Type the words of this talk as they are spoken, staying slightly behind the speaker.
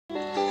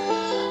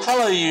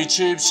Hello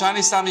YouTube,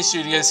 Shiny Starmie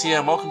Studios here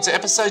and welcome to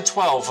episode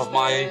 12 of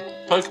my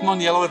Pokemon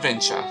Yellow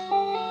adventure.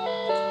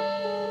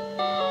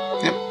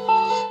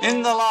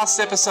 In the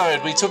last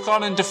episode we took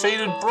on and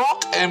defeated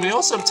Brock and we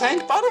also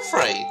obtained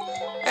Butterfree.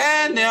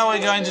 And now we're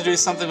going to do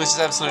something which is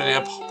absolutely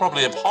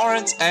probably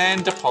abhorrent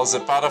and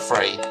deposit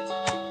Butterfree.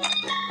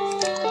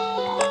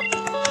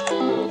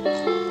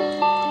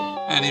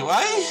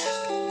 Anyway,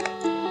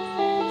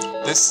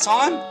 this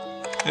time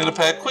we're going to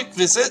pay a quick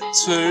visit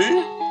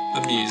to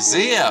the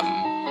museum.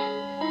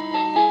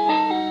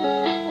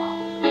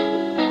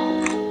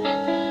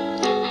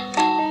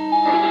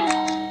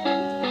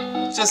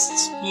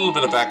 Just a little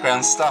bit of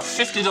background stuff.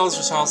 $50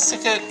 for a child's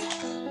ticket.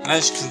 And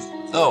as you can...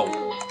 Oh,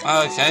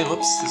 okay,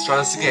 whoops. Let's try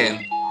this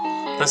again.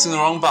 Pressing the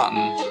wrong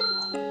button.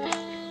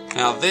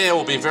 Now there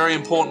will be very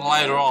important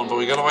later on, but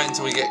we've got to wait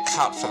until we get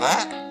cut for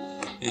that.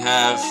 You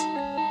have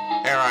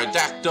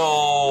Aerodactyl.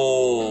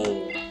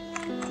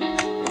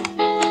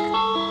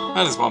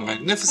 That is one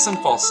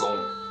magnificent fossil.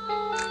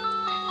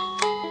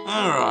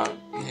 Alright,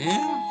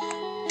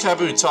 yeah.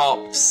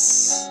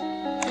 Kabutops.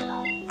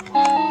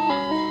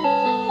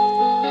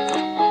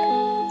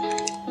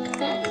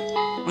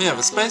 We have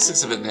a space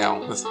exhibit now,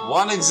 with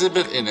one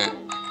exhibit in it.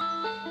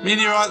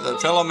 Meteorite that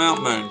fell on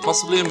Mount Moon,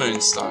 possibly a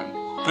moonstone.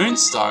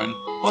 Moonstone?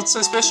 What's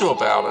so special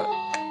about it?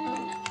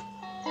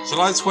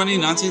 July 20,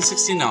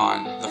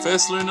 1969, the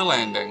first lunar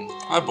landing.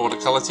 I bought a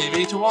colour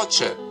TV to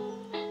watch it.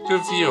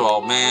 Good for you,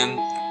 old man.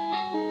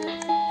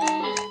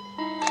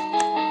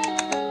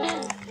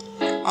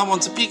 I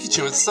want a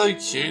Pikachu, it's so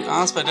cute.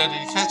 I asked my daddy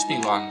to catch me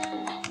one.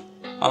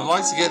 I'd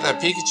like to get that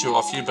Pikachu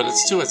off you, but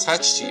it's too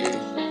attached to you.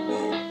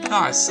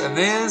 Nice, and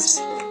there's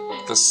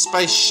the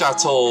space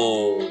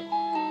shuttle.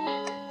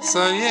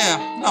 So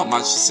yeah, not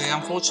much to see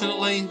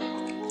unfortunately.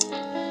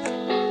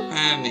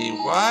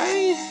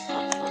 Anyway,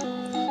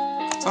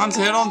 time to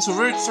head on to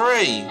Route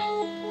 3.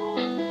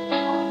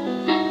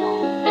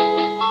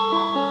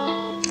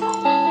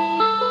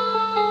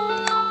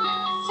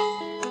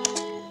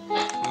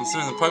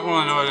 Considering the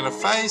Pokemon I know we're going to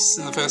face,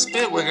 in the first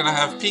bit we're going to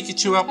have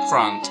Pikachu up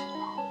front.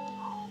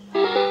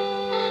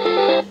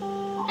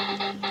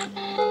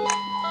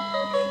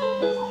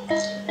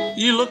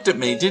 You looked at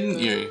me, didn't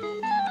you?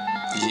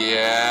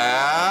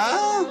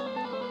 Yeah?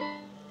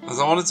 As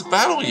I wanted to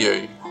battle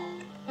you.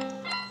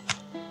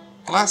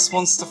 Lass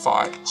wants to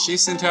fight. She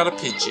sent out a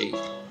Pidgey.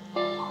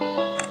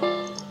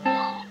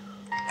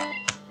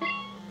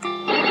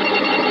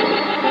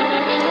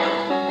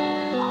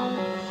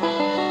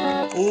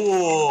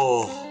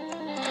 Oh!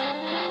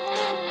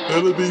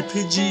 That'll be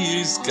Pidgey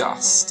used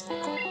Gust.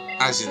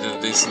 Actually did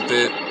a decent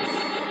bit.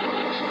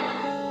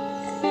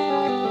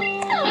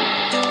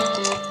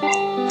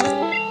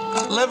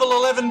 Level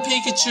 11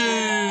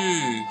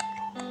 Pikachu!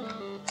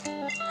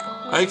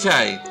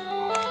 Okay.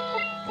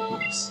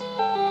 Oops.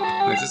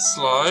 Make it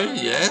slow,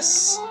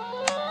 yes.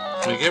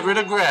 We get rid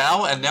of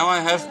Growl, and now I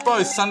have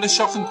both Thunder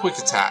Shock and Quick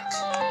Attack.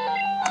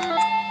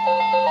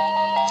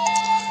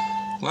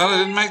 Glad I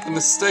didn't make the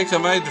mistake I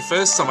made the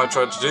first time I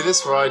tried to do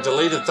this, where I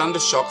deleted Thunder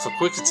Shock for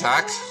Quick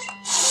Attack.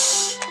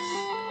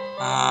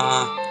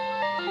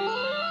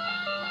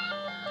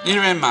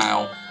 Nidoran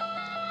Male.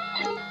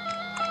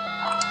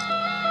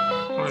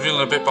 I'm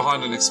feeling a bit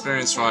behind in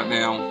experience right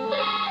now.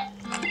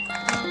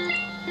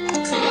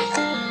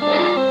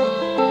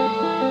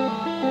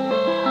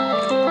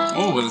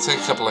 Oh, we're going to take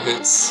a couple of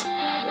hits.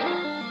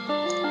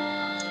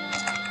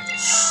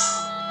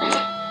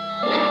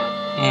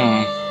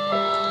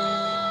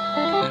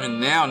 Even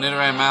now,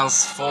 Nidoran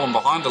Male's fallen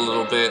behind a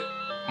little bit.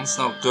 That's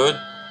not good.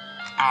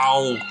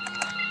 Ow!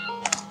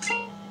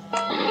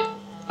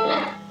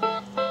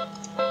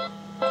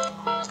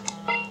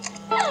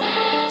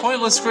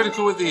 Pointless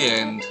critical at the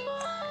end.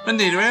 But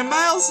Nidoran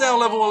Male's now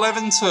level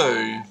 11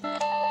 too.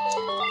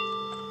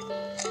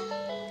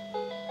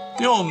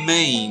 You're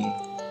mean.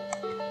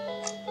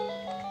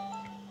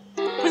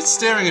 Quit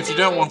staring if you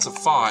don't want to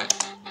fight.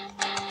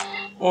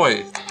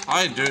 Oi,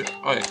 I do.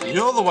 Oi,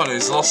 you're the one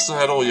who's lost to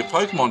had all your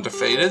Pokemon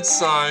defeated,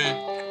 so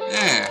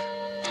yeah.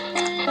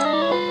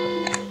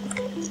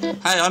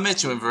 Hey, I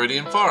met you in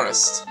Viridian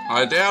Forest.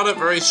 I doubt it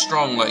very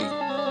strongly.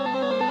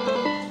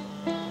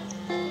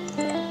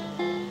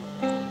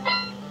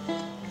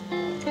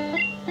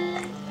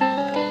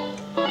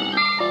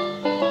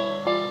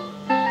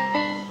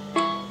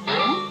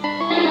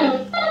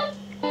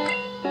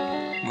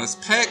 Let's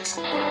pick.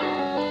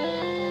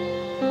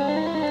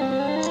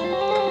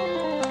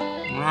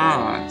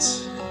 Alright.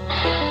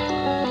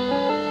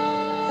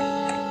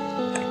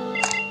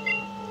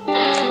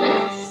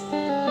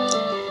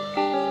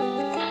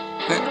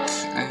 Pick,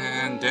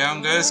 and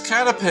down goes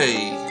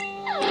Caterpie.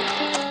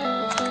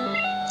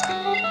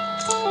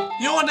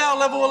 You're now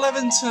level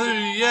 11 too,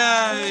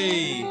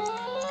 yay!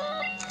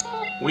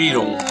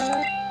 Weedle.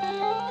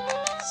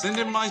 Send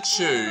in my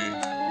Chew.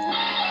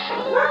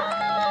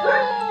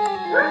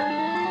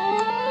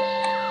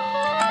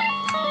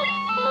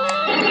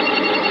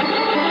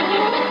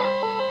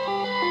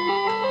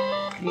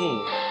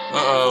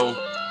 Uh-oh.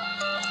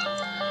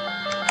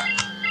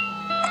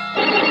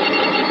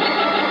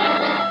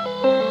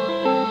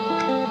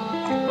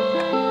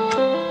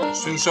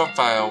 shot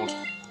failed.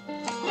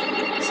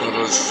 So it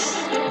was...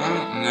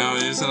 now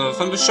we're using a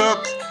Thunder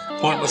Shock.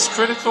 Pointless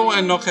critical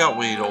and knockout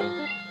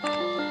Weedle.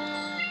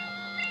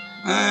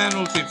 And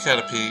we'll keep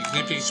Caterpie.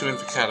 Keep Pikachu in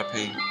for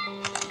Caterpie.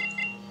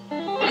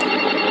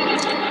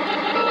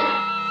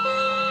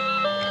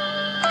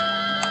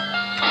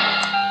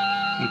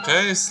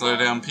 Okay, slow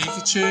down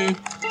Pikachu.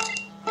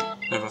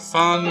 Have a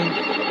fun.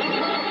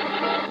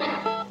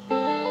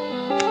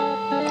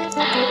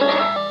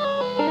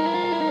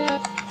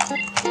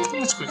 How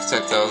much quick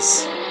attack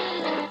does?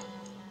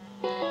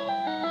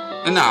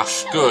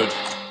 Enough. Good.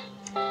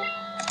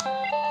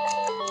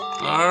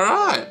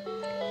 Alright.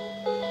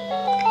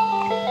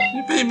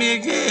 You beat me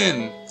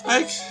again.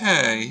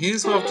 Okay,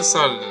 here's what I've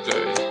decided to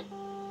do.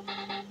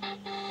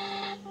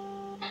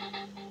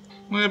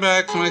 We're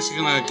back. I'm actually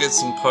going to get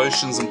some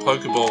potions and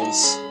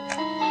Pokeballs.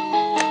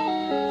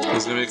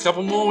 There's going to be a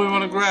couple more we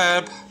want to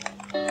grab.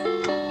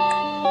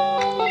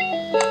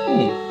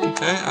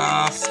 Okay,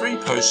 3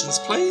 potions,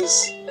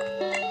 please.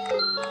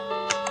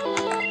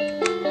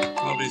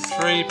 There'll be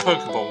 3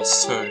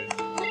 Pokeballs too.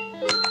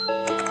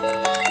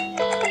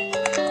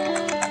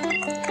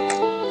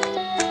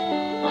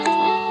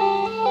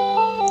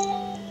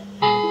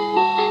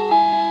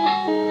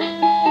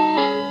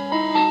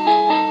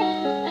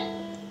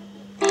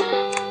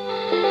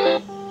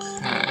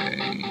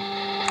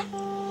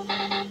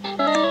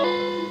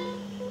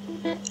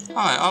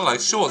 Hi, I like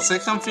shorts, they're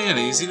comfy and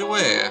easy to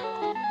wear.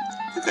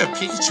 I think I have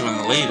Pikachu in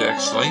the lead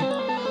actually.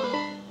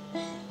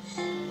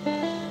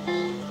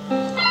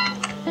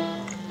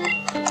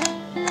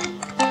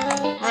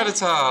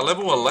 Rattata,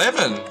 level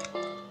 11!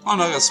 Oh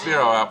no, I got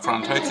Spearow out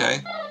front,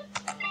 okay.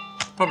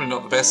 Probably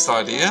not the best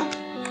idea.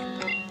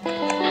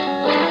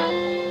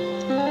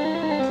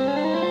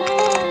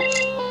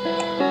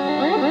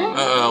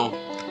 Uh-oh,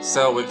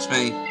 Cell whips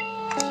me.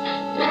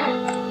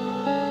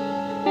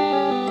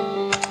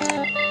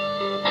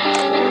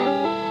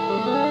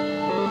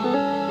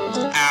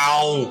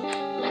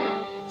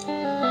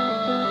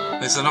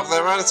 At least I knocked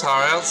that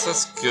Rattata out, so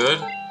that's good.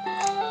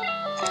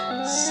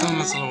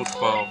 Summon's level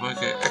 12.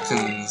 Okay,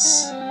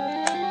 Ekans.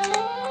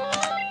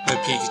 No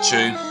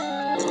Pikachu.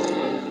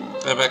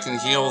 Go back and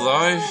heal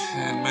though,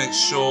 and make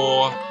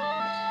sure.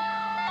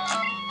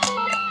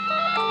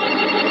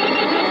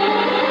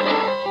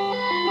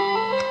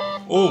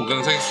 Oh,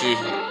 gonna take a few.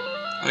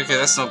 Okay,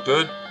 that's not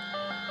good.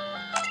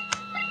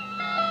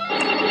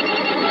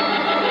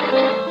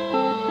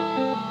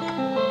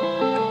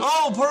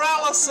 Oh,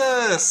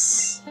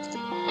 paralysis!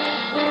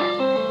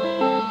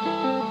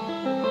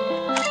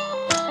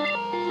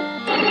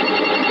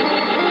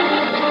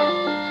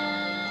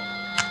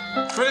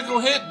 Critical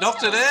hit,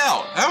 knocked it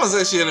out. That was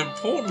actually an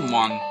important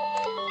one.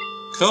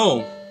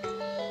 Cool.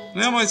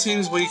 Now my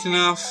team's weak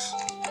enough.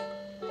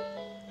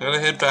 Gotta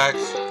head back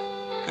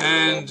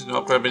and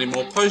not grab any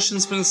more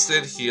potions, but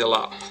instead heal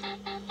up.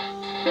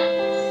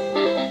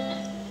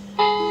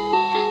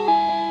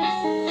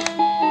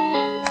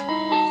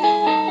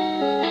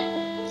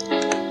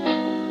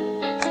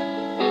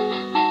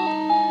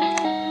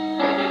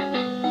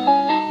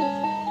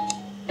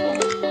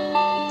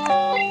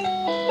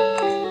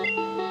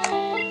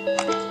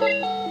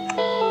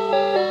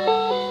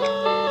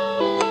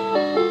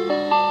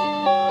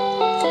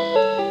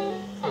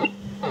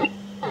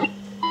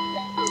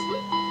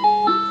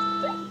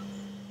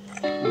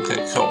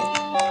 Okay, cool.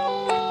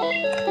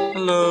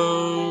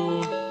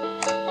 Hello.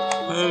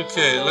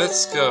 Okay,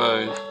 let's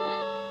go.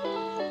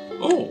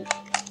 Oh.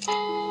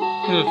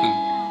 You're looking.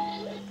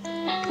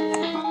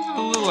 I've got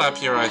a little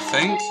happier, I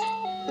think.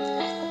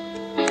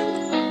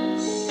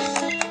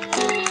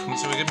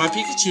 Until we get my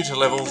Pikachu to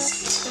level.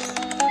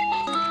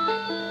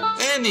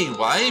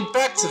 Anyway,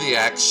 back to the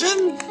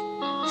action.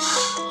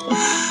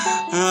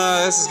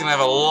 This is going to have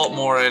a lot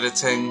more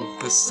editing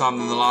this time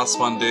than the last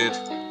one did.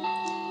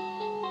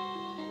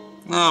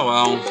 Oh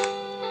well.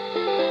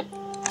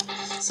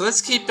 So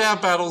let's keep our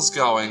battles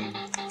going.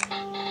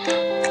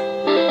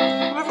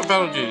 I haven't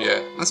battled you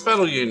yet. Let's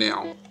battle you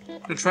now.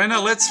 Good trainer,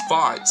 let's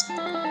fight.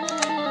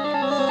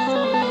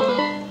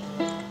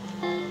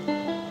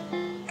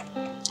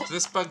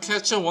 This bug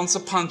catcher wants a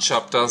punch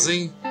up, does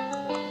he?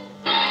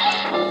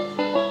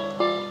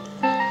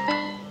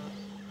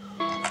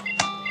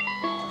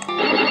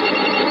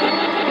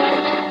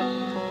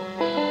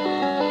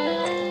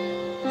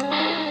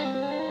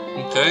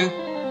 Okay.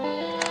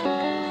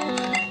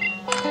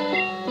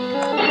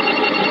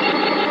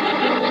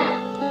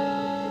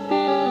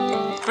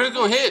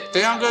 Critical hit,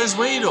 down goes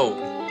Weedle.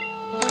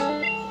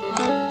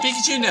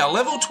 Pikachu now,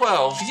 level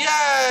 12,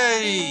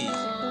 yay!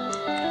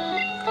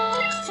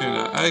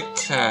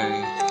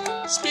 Okay.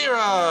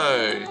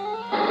 Spearow!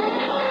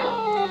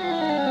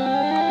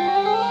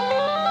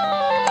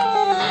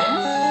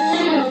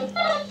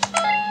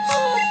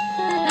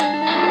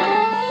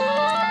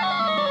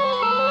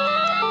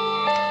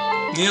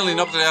 Nearly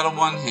knocked it out on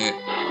one hit.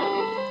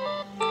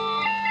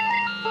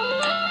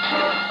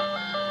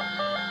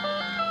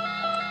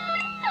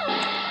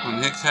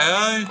 One hit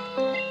KO.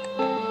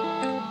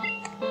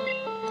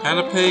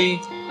 Canopy.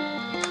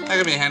 That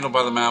can be handled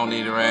by the male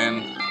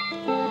Nidoran.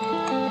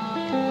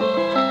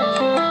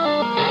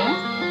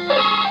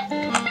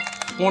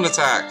 Horn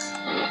attack.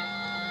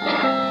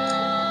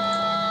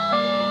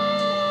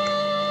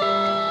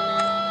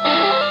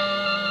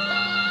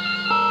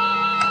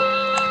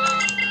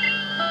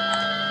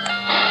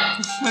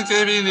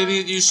 Okay, be an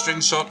idiot, use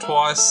string shot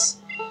twice.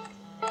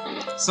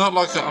 It's not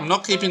like I'm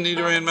not keeping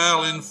Nidoran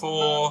Male in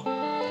for...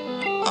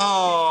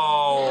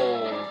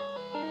 Oh!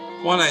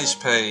 1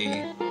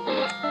 HP.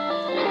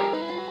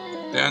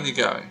 Down you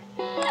go.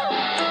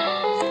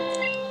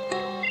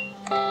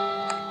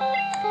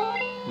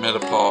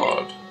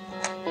 Metapod.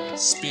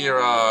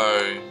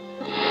 Spearow.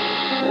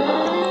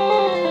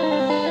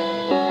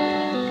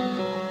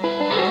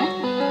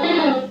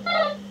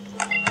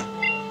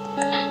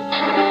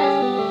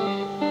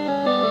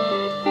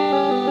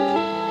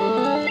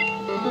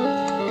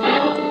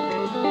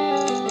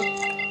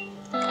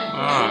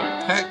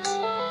 Alright, Peck.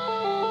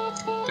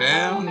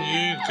 Down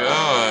you go.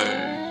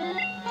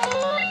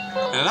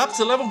 And up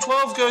to level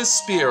 12 goes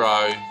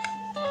Spearow.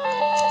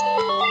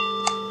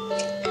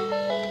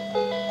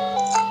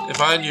 If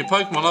I had new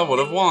Pokemon, I would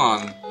have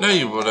won. No,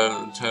 you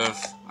wouldn't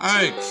have.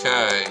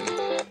 Okay.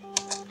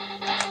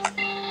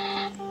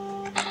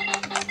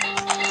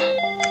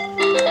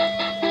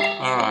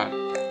 Alright.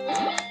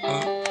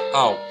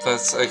 Oh,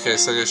 that's okay,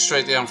 so go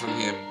straight down from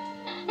him.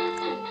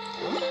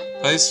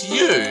 There's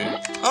you.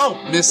 Oh,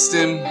 missed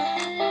him.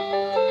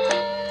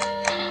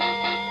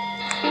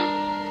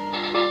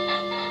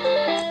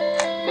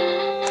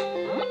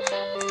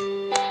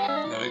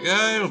 There we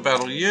go, we'll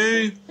battle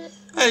you.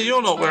 Hey,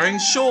 you're not wearing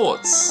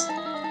shorts.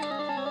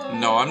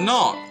 No, I'm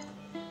not.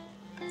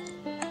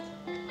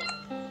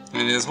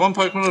 And there's one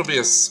Pokemon, it'll be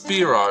a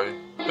Spearow.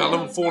 About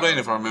level 14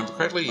 if I remember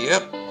correctly,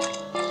 yep.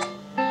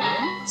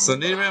 So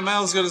Nidoran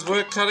Male's got his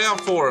work cut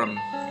out for him.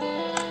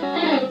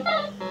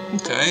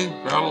 Okay,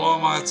 growl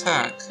along my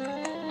attack.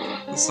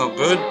 That's not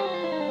good.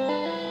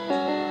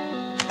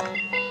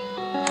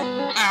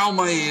 Ow,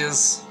 my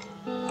ears.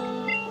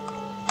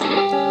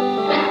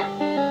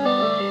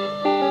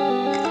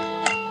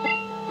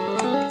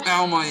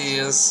 Ow, my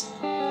ears.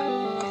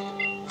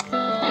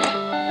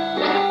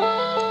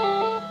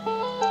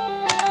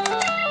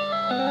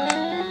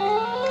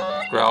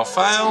 Growl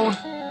failed.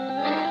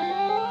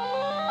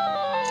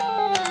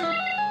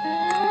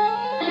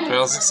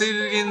 Growl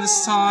succeeded again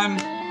this time.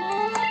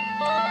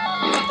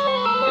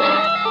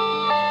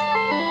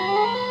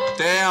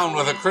 Down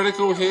with a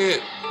critical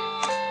hit.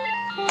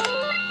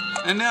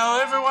 And now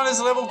everyone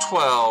is level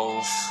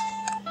 12.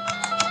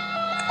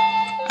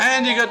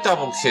 And you got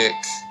double kick.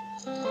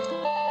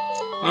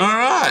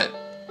 Alright.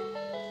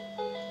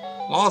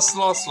 Lost.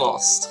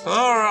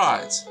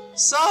 Alright.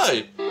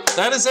 So,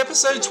 that is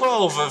episode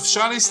 12 of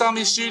Shiny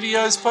Starmie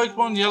Studios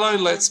Pokemon Yellow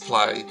Let's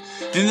Play.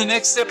 In the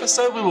next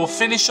episode we will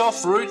finish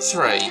off Route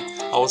 3.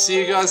 I will see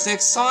you guys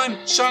next time.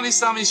 Shiny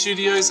Starmie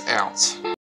Studios out.